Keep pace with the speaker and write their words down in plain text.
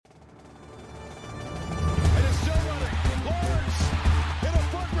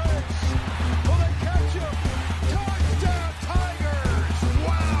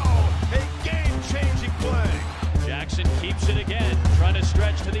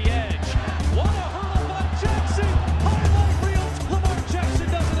the edge. What a hurdle by Jackson. Highlight reel. Lamar Jackson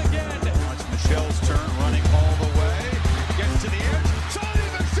does it again. Watch Michelle's turn, running all the way. Gets to the edge. Sonny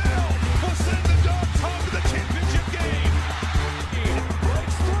Michel will send the Dogs home to the championship game.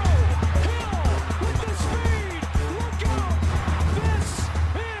 Breaks through. Hill with the speed. Look out. This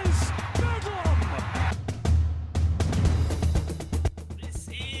is Bedlam. This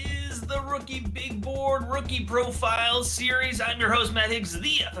is the Rookie Big Board Rookie Profile Series. I'm your host, Matt Higgs,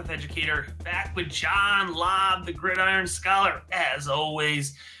 the FF Educator, back with John Lobb, the Gridiron Scholar, as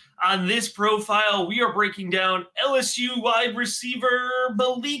always. On this profile, we are breaking down LSU wide receiver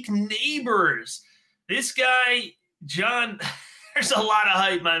Malik Nabers. This guy, John, there's a lot of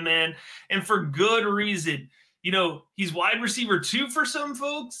hype, my man, and for good reason. You know, he's wide receiver 2 for some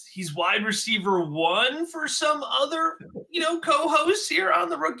folks. He's wide receiver 1 for some other, co-hosts here on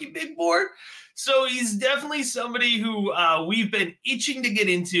the Rookie Big Board. So he's definitely somebody who we've been itching to get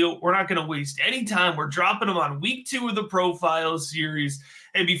into. We're not going to waste any time. We're dropping him on week 2 of the profile series.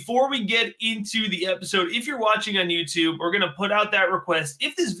 And before we get into the episode, if you're watching on YouTube, we're going to put out that request.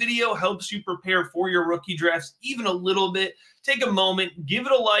 If this video helps you prepare for your rookie drafts even a little bit, take a moment, give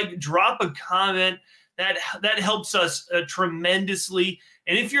it a like, drop a comment. That helps us tremendously.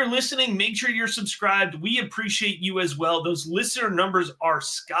 And if you're listening, make sure you're subscribed. We appreciate you as well. Those listener numbers are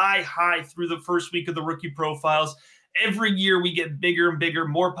sky high through the first week of the rookie profiles. Every year we get bigger and bigger,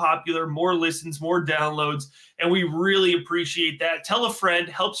 more popular, more listens, more downloads, and we really appreciate that. Tell a friend,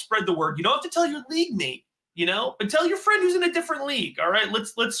 help spread the word. You don't have to tell your league mate, but tell your friend who's in a different league. All right,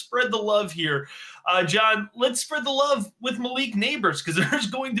 let's spread the love here. John, let's spread the love with Malik Nabers because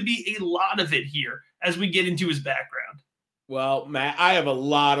there's going to be a lot of it here as we get into his background. Well, Matt, I have a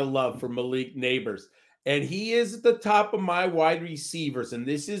lot of love for Malik Nabers, and he is at the top of my wide receivers, and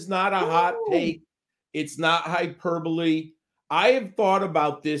this is not a hot take. It's not hyperbole. I have thought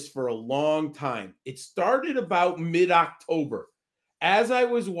about this for a long time. It started about mid-October. As I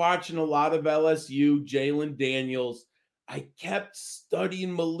was watching a lot of LSU, Jalen Daniels, I kept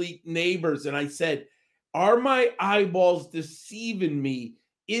studying Malik Nabers, and I said, are my eyeballs deceiving me?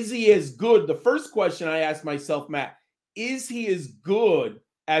 Is he as good? The first question I asked myself, Matt, is he as good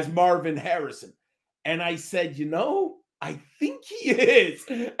as Marvin Harrison? And I said, I think he is.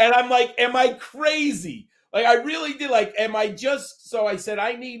 And I'm like, am I crazy? Like, I really did. Like, am I just? So I said,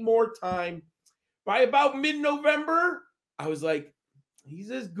 I need more time. By about mid-November, I was like,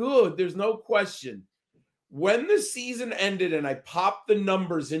 he's as good. There's no question. When the season ended and I popped the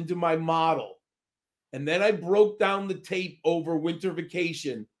numbers into my model, and then I broke down the tape over winter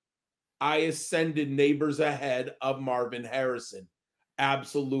vacation, I ascended Nabers ahead of Marvin Harrison.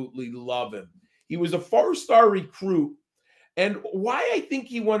 Absolutely love him. He was a 4-star recruit. And why I think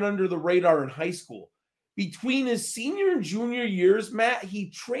he went under the radar in high school, between his senior and junior years, Matt, he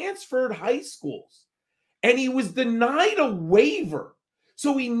transferred high schools and he was denied a waiver.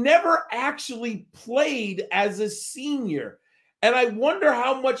 So he never actually played as a senior. And I wonder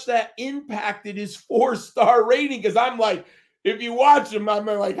how much that impacted his 4-star rating, because I'm like, if you watch him, I'm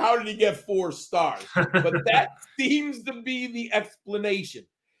like, how did he get 4 stars? But that seems to be the explanation.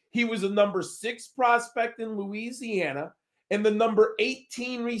 He was a number 6 prospect in Louisiana and the number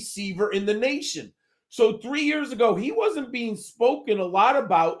 18 receiver in the nation. So 3 years ago, he wasn't being spoken a lot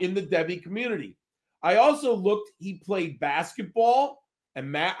about in the Debbie community. I also looked, he played basketball.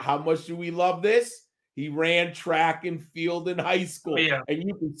 And Matt, how much do we love this? He ran track and field in high school. Oh, yeah. And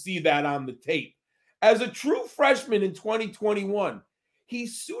you can see that on the tape. As a true freshman in 2021, he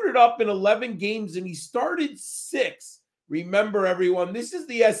suited up in 11 games and he started 6. Remember, everyone, this is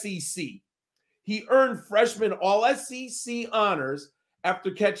the SEC. He earned freshman All-SEC honors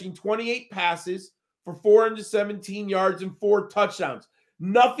after catching 28 passes for 417 yards and 4 touchdowns.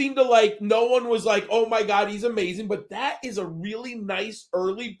 Nothing to like, no one was like, oh my God, he's amazing. But that is a really nice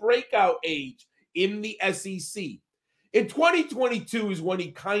early breakout age in the SEC. In 2022 is when he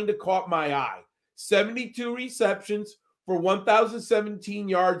kind of caught my eye. 72 receptions for 1,017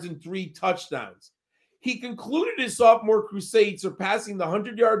 yards and 3 touchdowns. He concluded his sophomore crusade surpassing the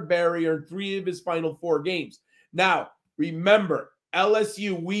 100-yard barrier in 3 of his final 4 games. Now, remember,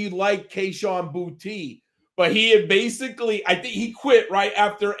 LSU, we like Keyshawn Boutte, but he had basically, I think he quit right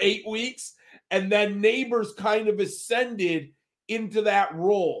after 8 weeks, and then Nabers kind of ascended into that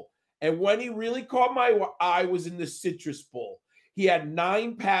role. And when he really caught my eye was in the Citrus Bowl. He had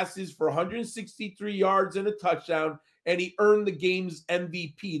 9 passes for 163 yards and a touchdown, and he earned the game's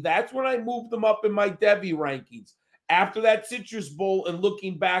MVP. That's when I moved him up in my Debbie rankings. After that Citrus Bowl and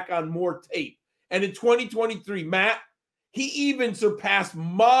looking back on more tape. And in 2023, Matt, he even surpassed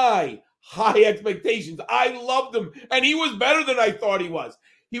my high expectations. I loved him, and he was better than I thought he was.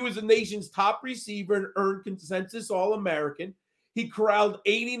 He was the nation's top receiver and earned consensus All-American. He corralled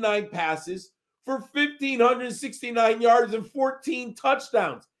 89 passes for 1,569 yards and 14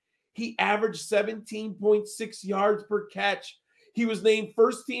 touchdowns. He averaged 17.6 yards per catch. He was named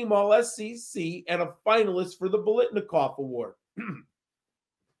first team All-SEC and a finalist for the Biletnikoff Award.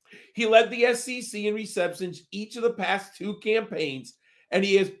 He led the SEC in receptions each of the past 2 campaigns, and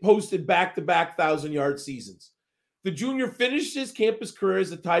he has posted back-to-back 1,000-yard seasons. The junior finished his campus career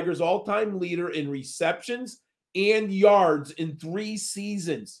as the Tigers' all-time leader in receptions and yards in 3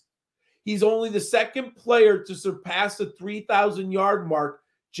 seasons. He's only the second player to surpass the 3,000-yard mark.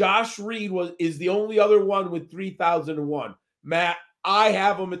 Josh Reed is the only other one with 3,001. Matt, I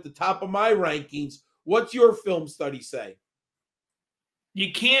have him at the top of my rankings. What's your film study say?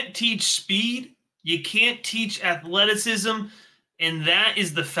 You can't teach speed. You can't teach athleticism. And that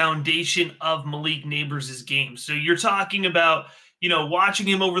is the foundation of Malik Nabers' game. So you're talking about, watching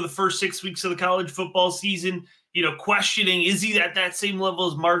him over the first 6 weeks of the college football season, questioning, is he at that same level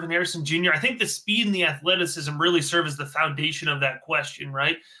as Marvin Harrison Jr.? I think the speed and the athleticism really serve as the foundation of that question,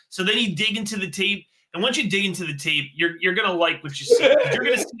 right? So then you dig into the tape. And once you dig into the tape, you're going to like what you see. You're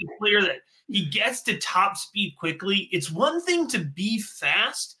going to see a player that he gets to top speed quickly. It's one thing to be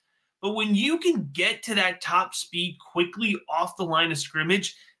fast, but when you can get to that top speed quickly off the line of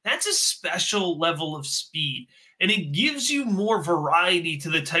scrimmage, that's a special level of speed. And it gives you more variety to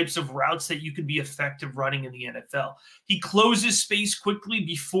the types of routes that you can be effective running in the NFL. He closes space quickly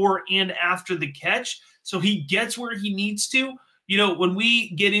before and after the catch, so he gets where he needs to. When we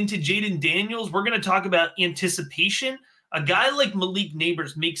get into Jaden Daniels, we're going to talk about anticipation. A guy like Malik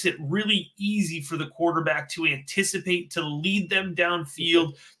Nabers makes it really easy for the quarterback to anticipate, to lead them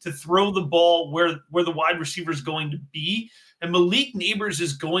downfield, to throw the ball where the wide receiver is going to be. And Malik Nabers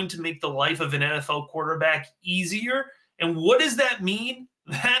is going to make the life of an NFL quarterback easier. And what does that mean?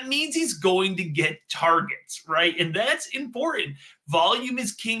 That means he's going to get targets, right? And that's important. Volume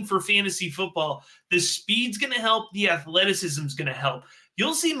is king for fantasy football. The speed's going to help. The athleticism is going to help.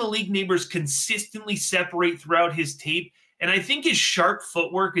 You'll see Malik Nabers consistently separate throughout his tape. And I think his sharp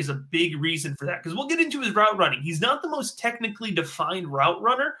footwork is a big reason for that, because we'll get into his route running. He's not the most technically defined route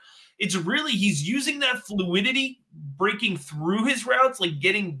runner. It's really, he's using that fluidity, breaking through his routes, like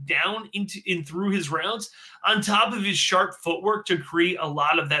getting down in through his routes on top of his sharp footwork to create a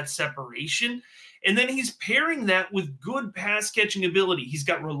lot of that separation. And then he's pairing that with good pass catching ability. He's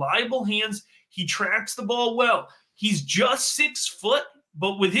got reliable hands. He tracks the ball well. He's just 6 foot,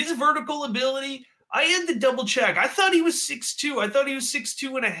 but with his vertical ability, I had to double check. I thought he was 6'2". I thought he was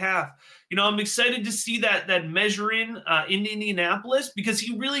 6'2 and a half. I'm excited to see that measure in Indianapolis, because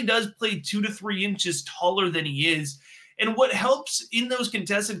he really does play 2 to 3 inches taller than he is. And what helps in those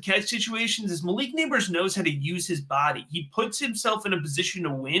contested catch situations is Malik Nabers knows how to use his body. He puts himself in a position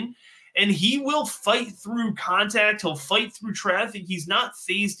to win, and he will fight through contact. He'll fight through traffic. He's not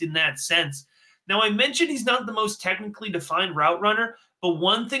phased in that sense. Now, I mentioned he's not the most technically defined route runner, but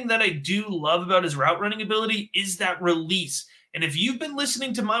one thing that I do love about his route running ability is that release. And if you've been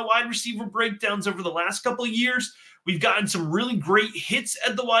listening to my wide receiver breakdowns over the last couple of years, we've gotten some really great hits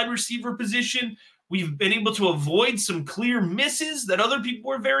at the wide receiver position. We've been able to avoid some clear misses that other people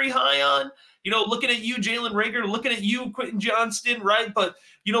were very high on. Looking at you, Jalen Reagor, looking at you, Quentin Johnston, right? But,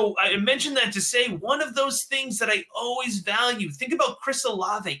 I mentioned that to say one of those things that I always value. Think about Chris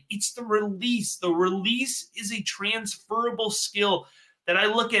Olave. It's the release. The release is a transferable skill that I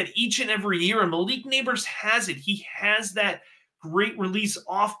look at each and every year, and Malik Nabers has it. He has that great release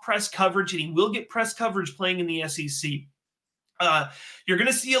off press coverage, and he will get press coverage playing in the SEC. You're going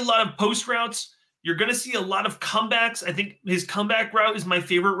to see a lot of post routes. You're going to see a lot of comebacks. I think his comeback route is my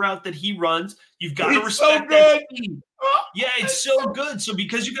favorite route that he runs. You've got to respect that speed. Yeah, it's so good. So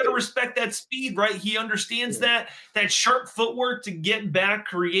because you got to respect that speed, right? He understands that sharp footwork to get back,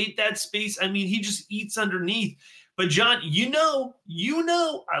 create that space. I mean, he just eats underneath. But John,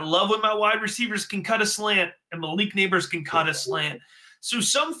 I love when my wide receivers can cut a slant, and Malik Nabers can cut a slant. So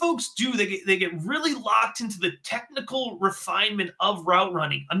some folks do. They get really locked into the technical refinement of route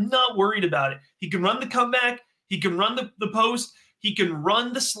running. I'm not worried about it. He can run the comeback. He can run the post. He can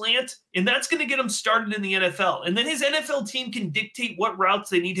run the slant, and that's going to get him started in the NFL. And then his NFL team can dictate what routes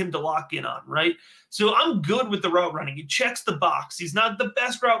they need him to lock in on, right? So I'm good with the route running. He checks the box. He's not the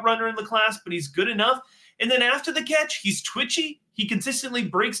best route runner in the class, but he's good enough. And then after the catch, he's twitchy. He consistently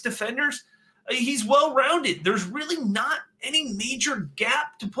breaks defenders. He's well-rounded. There's really not any major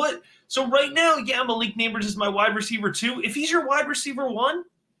gap to put. So right now, yeah, Malik Nabers is my wide receiver 2. If he's your wide receiver 1,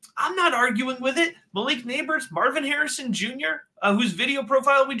 I'm not arguing with it. Malik Nabers, Marvin Harrison Jr., whose video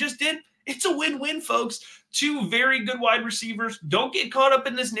profile we just did, It's a win-win, folks. Two very good wide receivers. Don't get caught up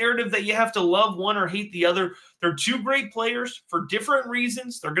in this narrative that you have to love one or hate the other. They're two great players for different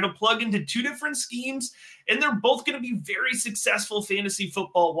reasons. They're going to plug into two different schemes, and they're both going to be very successful fantasy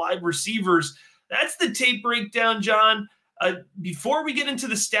football wide receivers. That's the tape breakdown, John. Before we get into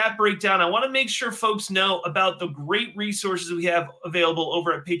the stat breakdown, I want to make sure folks know about the great resources we have available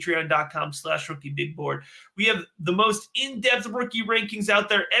over at patreon.com/rookiebigboard. We have the most in-depth rookie rankings out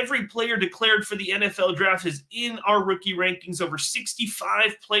there. Every player declared for the NFL draft is in our rookie rankings. Over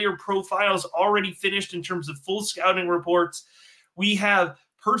 65 player profiles already finished in terms of full scouting reports. We have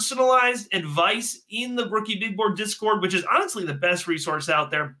personalized advice in the Rookie Big Board Discord, which is honestly the best resource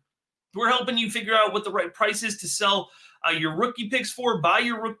out there. We're helping you figure out what the right price is to sell your rookie picks for, buy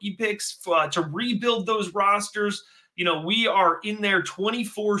your rookie picks to rebuild those rosters. We are in there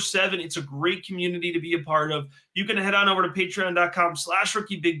 24/7. It's a great community to be a part of. You can head on over to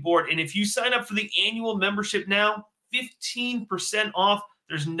patreon.com/rookiebigboard. And if you sign up for the annual membership now, 15% off.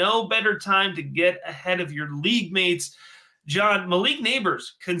 There's no better time to get ahead of your league mates. John, Malik Nabers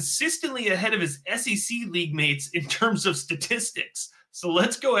consistently ahead of his SEC league mates in terms of statistics. So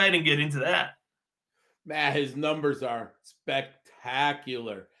let's go ahead and get into that. Matt, his numbers are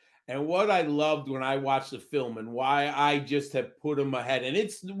spectacular. And what I loved when I watched the film and why I just have put him ahead, and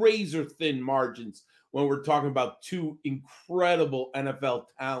it's razor thin margins when we're talking about two incredible NFL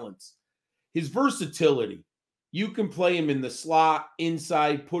talents, his versatility. You can play him in the slot,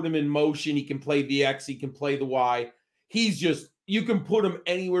 inside, put him in motion. He can play the X, he can play the Y. You can put him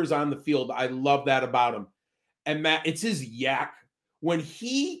anywhere on the field. I love that about him. And Matt, it's his yak. When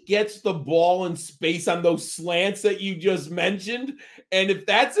he gets the ball in space on those slants that you just mentioned, and if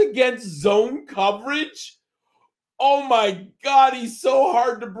that's against zone coverage, oh my God, he's so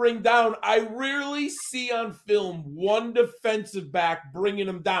hard to bring down. I rarely see on film one defensive back bringing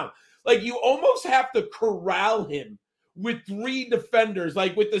him down. Like, you almost have to corral him with three defenders,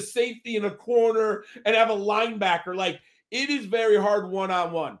 like with the safety in a corner and have a linebacker. Like, it is very hard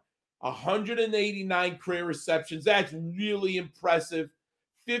one-on-one. 189 career receptions. That's really impressive.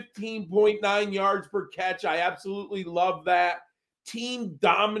 15.9 yards per catch. I absolutely love that. Team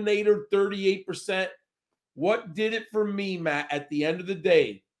dominator, 38%. What did it for me, Matt, at the end of the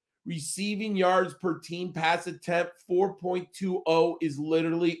day? Receiving yards per team pass attempt, 4.20 is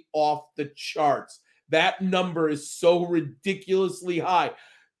literally off the charts. That number is so ridiculously high.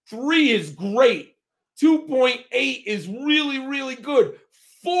 3 is great. 2.8 is really, really good.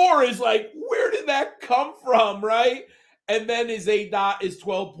 4 is like, where did that come from, right? And then his ADOT is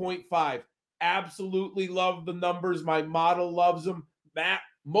 12.5. Absolutely love the numbers. My model loves them. Matt,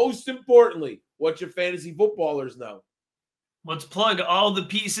 most importantly, what your fantasy footballers know. Let's plug all the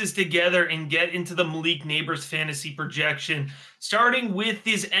pieces together and get into the Malik Nabers fantasy projection, starting with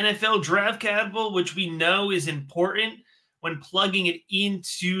his NFL draft capital, which we know is important when plugging it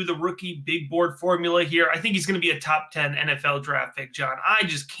into the rookie big board formula here. I think he's going to be a top 10 NFL draft pick, John. I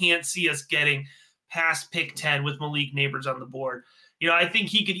just can't see us getting past pick 10 with Malik Nabers on the board. I think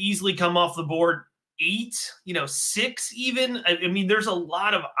he could easily come off the board 8, 6 even. I mean, there's a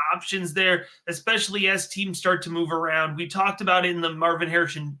lot of options there, especially as teams start to move around. We talked about it in the Marvin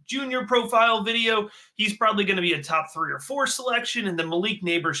Harrison Jr. profile video. He's probably going to be a top 3 or 4 selection, and then Malik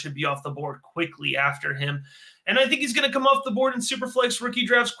Nabers should be off the board quickly after him. And I think he's going to come off the board in Superflex rookie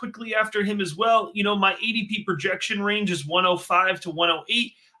drafts quickly after him as well. My ADP projection range is 105 to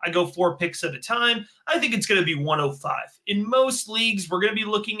 108. I go 4 picks at a time. I think it's going to be 105. In most leagues, we're going to be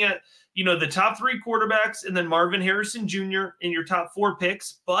looking at, the top 3 quarterbacks and then Marvin Harrison Jr. in your top 4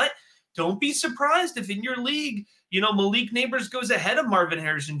 picks. But don't be surprised if in your league, Malik Nabers goes ahead of Marvin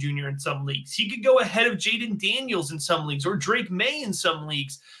Harrison Jr. in some leagues. He could go ahead of Jaden Daniels in some leagues or Drake May in some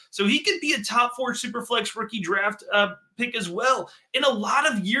leagues. So he could be a top 4 Superflex rookie draft pick as well. In a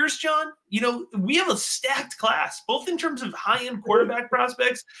lot of years, John, we have a stacked class, both in terms of high-end quarterback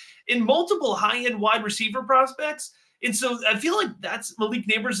prospects and multiple high-end wide receiver prospects. And so I feel like that's Malik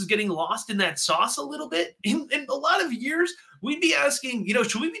Nabers is getting lost in that sauce a little bit. In a lot of years, we'd be asking,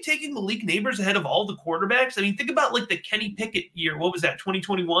 should we be taking Malik Nabers ahead of all the quarterbacks? I mean, think about like the Kenny Pickett year. What was that,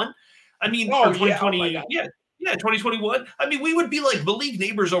 2021? I mean, or 2020. Yeah, 2021. I mean, we would be like Malik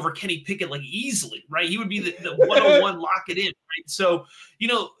Nabers over Kenny Pickett like easily, right? He would be the 101 lock it in, right? So,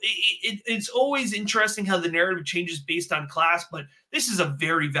 it's always interesting how the narrative changes based on class, but this is a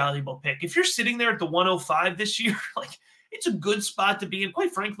very valuable pick. If you're sitting there at the 105 this year, like, it's a good spot to be in.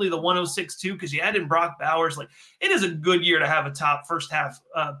 Quite frankly, the 106 too, because you add in Brock Bowers. Like, it is a good year to have a top first half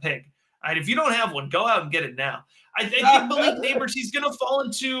pick. And if you don't have one, go out and get it now. I think Malik Nabers, he's going to fall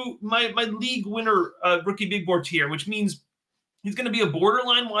into my league winner rookie big board tier, which means He's going to be a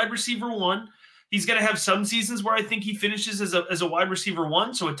borderline wide receiver 1. He's going to have some seasons where I think he finishes as a wide receiver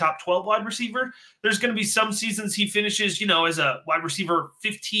 1, so a top 12 wide receiver. There's going to be some seasons he finishes, as a wide receiver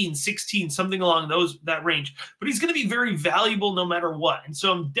 15, 16, something along that range. But he's going to be very valuable no matter what. And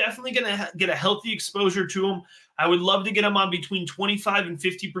so I'm definitely going to get a healthy exposure to him. I would love to get him on between 25 and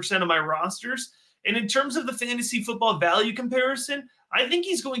 50% of my rosters. And in terms of the fantasy football value comparison, I think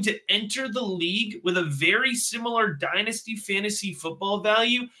he's going to enter the league with a very similar dynasty fantasy football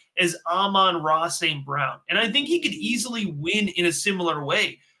value as Amon-Ra St. Brown. And I think he could easily win in a similar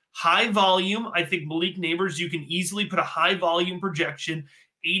way. High volume. I think Malik Nabers, you can easily put a high volume projection,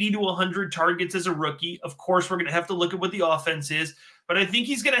 80 to 100 targets as a rookie. Of course, we're going to have to look at what the offense is, but I think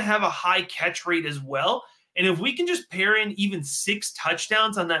he's going to have a high catch rate as well. And if we can just pair in even 6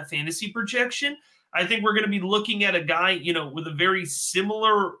 touchdowns on that fantasy projection, I think we're going to be looking at a guy, with a very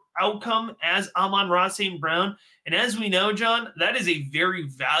similar outcome as Amon-Ra St. Brown. And as we know, John, that is a very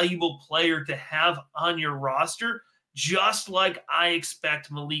valuable player to have on your roster, just like I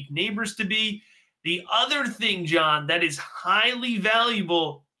expect Malik Nabers to be. The other thing, John, that is highly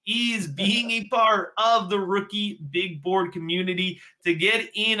valuable is being a part of the rookie big board community to get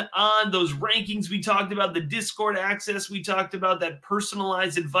in on those rankings we talked about, the Discord access we talked about, that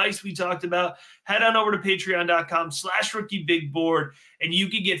personalized advice we talked about. Head on over to patreon.com/rookiebigboard and you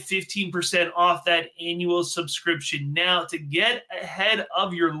can get 15% off that annual subscription now to get ahead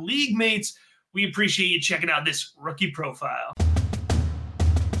of your league mates. We appreciate you checking out this rookie profile.